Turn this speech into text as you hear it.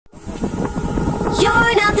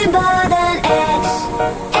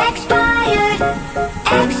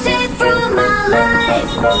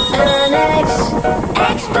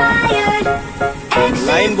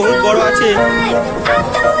Screen বহুত বড় আছে।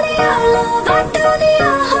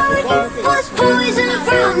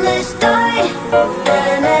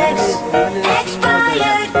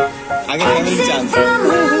 আগে family chance.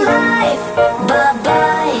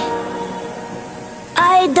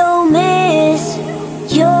 I don't miss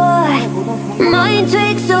your mind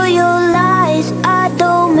tricks or your lies. I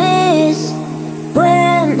don't miss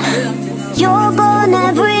when you're gone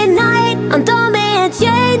every night. I'm done being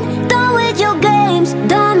chained, done with your games,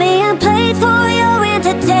 done being played for your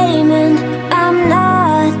entertainment. I'm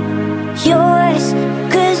not yours,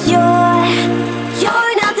 'cause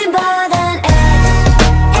you're nothing but an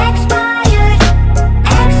expired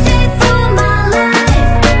exit from my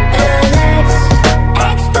life. An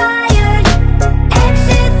expired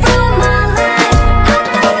exit from my life. I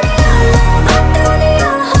thought your love, I thought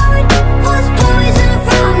your heart was poison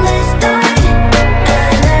from the start.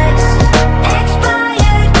 An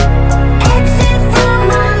expired exit from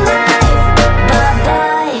my life.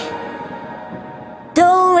 Bye-bye.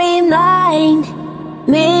 Don't remind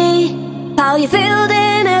me how you feel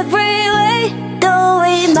in every way. Don't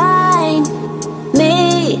remind me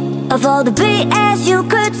of all the BS you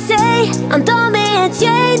could say. I'm done being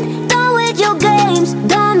chained, done with your games,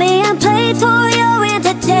 done being played for your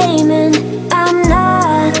entertainment. I'm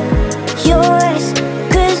not yours,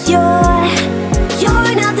 'cause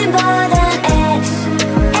you're nothing but an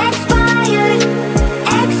expired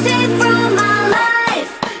exit from my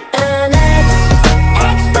life. An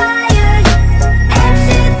expired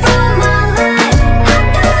exit from my life. I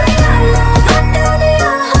thought your love, I thought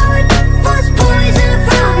your heart was poison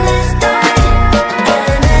from the start.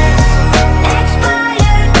 An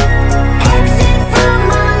expired exit from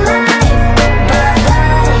my life.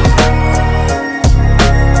 Bye-bye.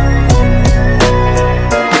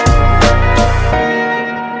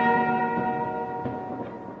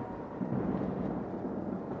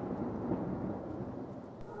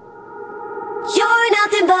 You're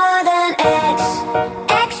nothing but an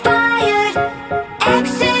expired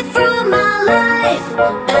exit from my life.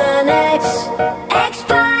 An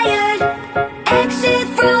expired exit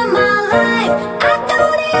from my life. I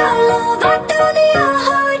thought your love, I thought your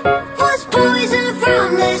heart was poison from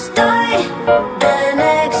the start. An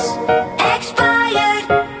expired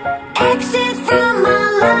exit from my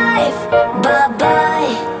life.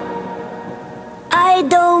 Bye-bye. I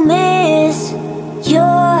don't miss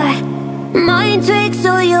your mind tricks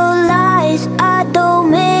or your lies. I don't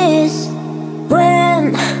miss when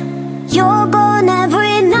you're gone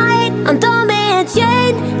every night. I'm done being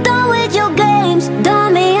chained, done with your games,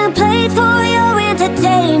 done being played for your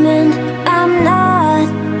entertainment. I'm not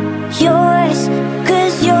yours,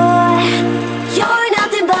 'cause you're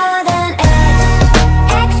nothing but an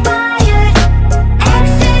expired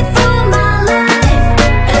exit from my life.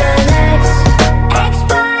 An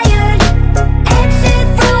expired exit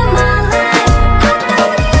from my life. I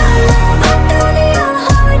thought your love, I thought your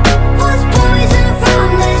heart was poison from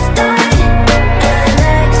the start. An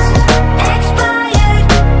expired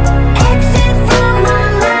exit from my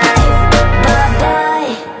life.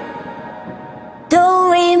 Bye-bye. Don't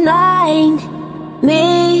remind me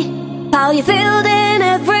how you feel in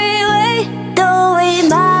every way. Don't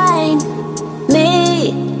remind me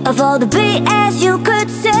of all the BS you could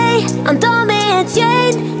say. I'm done being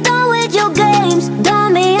chained, done with your games,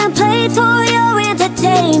 done being played for your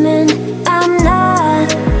entertainment. I'm not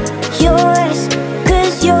yours,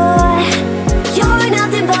 'cause you're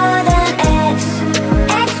nothing but an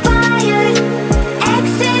expired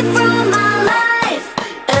exit from my life.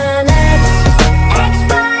 An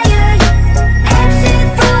expired exit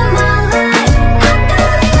from my life. I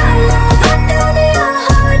thought your love, I thought your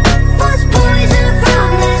heart was poison from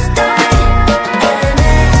the start. An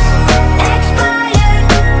expired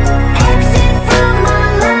exit from my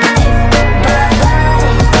life. Bye-bye.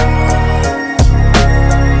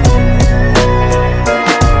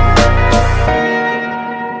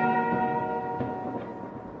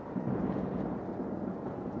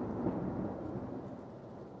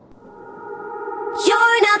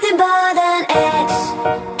 You're nothing but an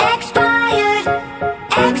expired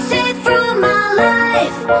exit from my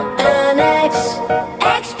life. An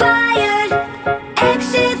expired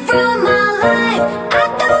exit from my life. I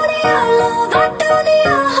thought your love, I thought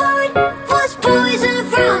your heart was poison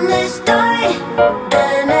from the start.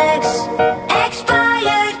 An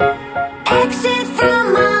expired exit from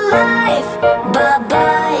my life.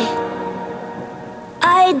 Bye-bye.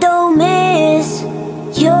 I don't miss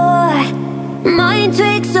your mind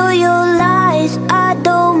tricks or your lies. I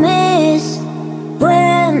don't miss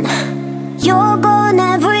when you're gone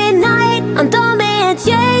every night. I'm done being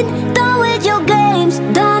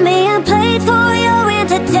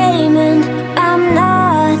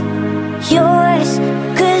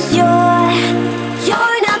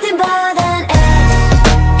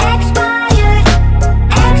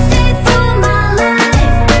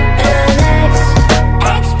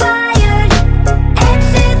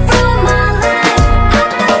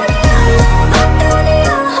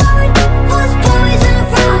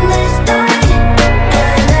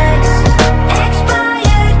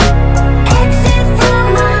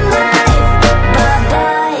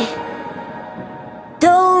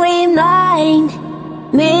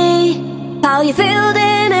remind me how you feel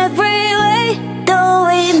in every way. Don't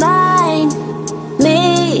remind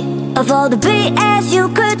me of all the BS you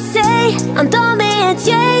could say. I'm done being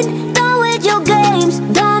chained, done with your games,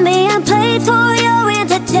 done being played for your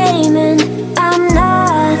entertainment. I'm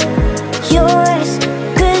not yours,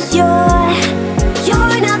 'cause you're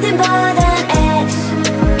nothing but an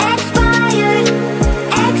expired,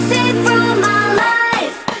 exit from my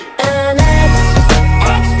life. An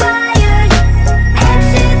expired,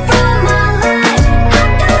 exit from my life. I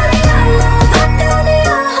thought your love, I thought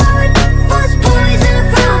your heart was poison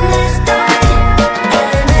from the start.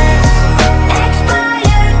 An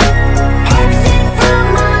expired, exit from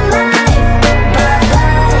my life.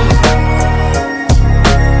 Bye-bye.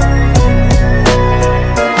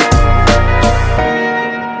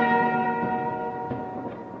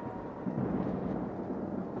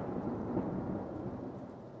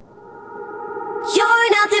 You're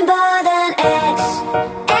nothing but an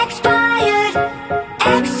expired,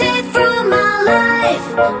 exit from my life.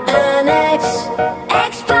 An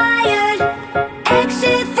expired,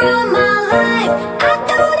 exit from my life. I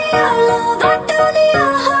thought your love, I thought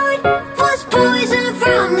your heart was poison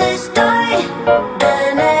from the start.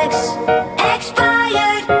 An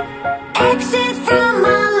expired, exit from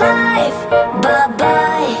my life.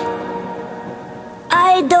 Bye-bye.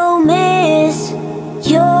 I don't miss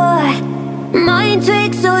your mind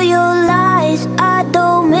tricks or your lies. I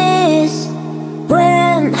don't miss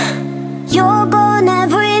when you're gone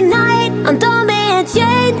every night. I'm done being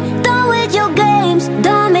chained, done with your games,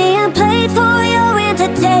 done being played for your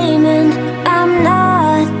entertainment. I'm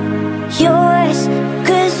not yours,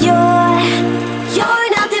 'cause you're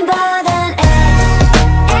nothing but an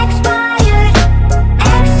expired,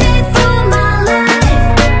 exit from my life.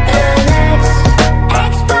 An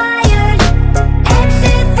expired,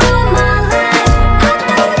 exit from my life. I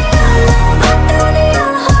thought your love, I thought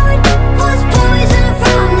your heart was poison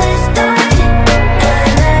from the start.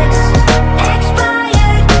 An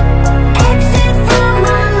expired, exit from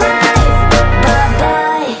my life.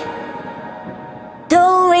 Bye-bye.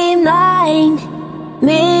 Don't remind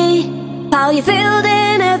me how you feel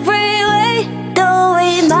in every way. Don't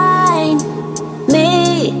remind me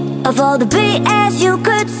of all the BS you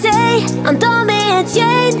could say. I'm done being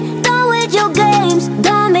chained, done with your games,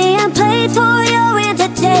 done being played for your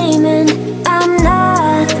entertainment. I'm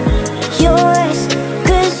not yours,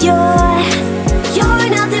 'cause you're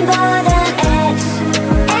nothing but an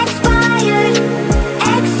expired,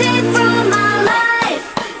 exit from my life.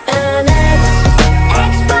 An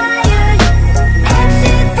expired,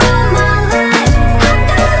 exit from my life. I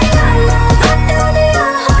thought your love, I thought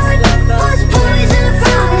your heart was poison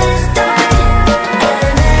from the start.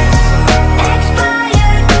 An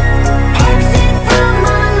expired, exit from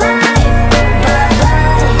my life.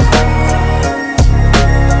 Bye-bye.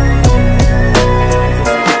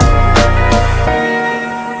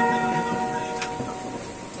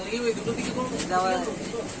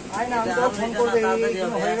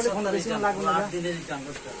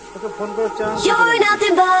 You're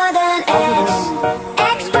nothing but an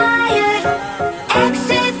expired,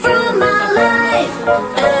 exit from my life.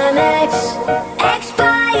 An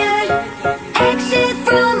expired, exit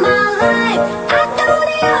from my life. I thought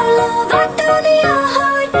your love, I thought your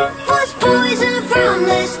heart was poison from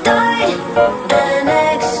the start. An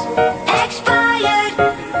expired,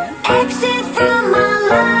 exit from my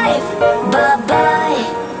life. Bye-bye.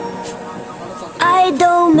 I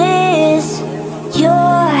don't miss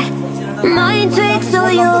your mind tricks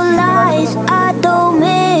or your lies. I don't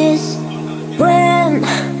miss when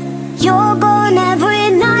you're gone every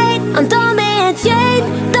night. I'm done being chained,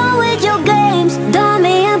 done with your games, done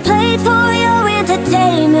being played for your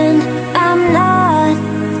entertainment. I'm not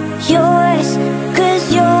yours, 'cause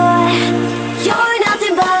you're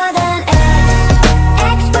nothing but an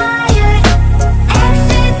expired,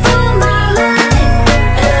 exit from my life.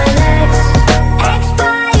 An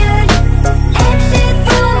expired, exit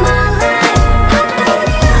from my life. I thought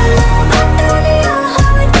your love, I thought your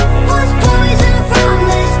heart was poison from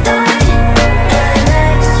the start. An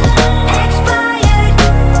expired,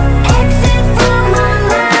 exit from my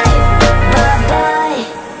life. Bye-bye.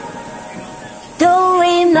 Don't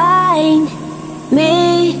remind me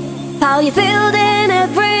how you feel in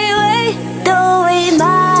every way. Don't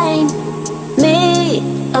remind me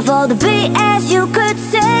of all the BS you could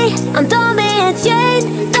say. I'm done being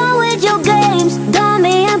chained, done with your games, done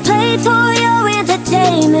being played for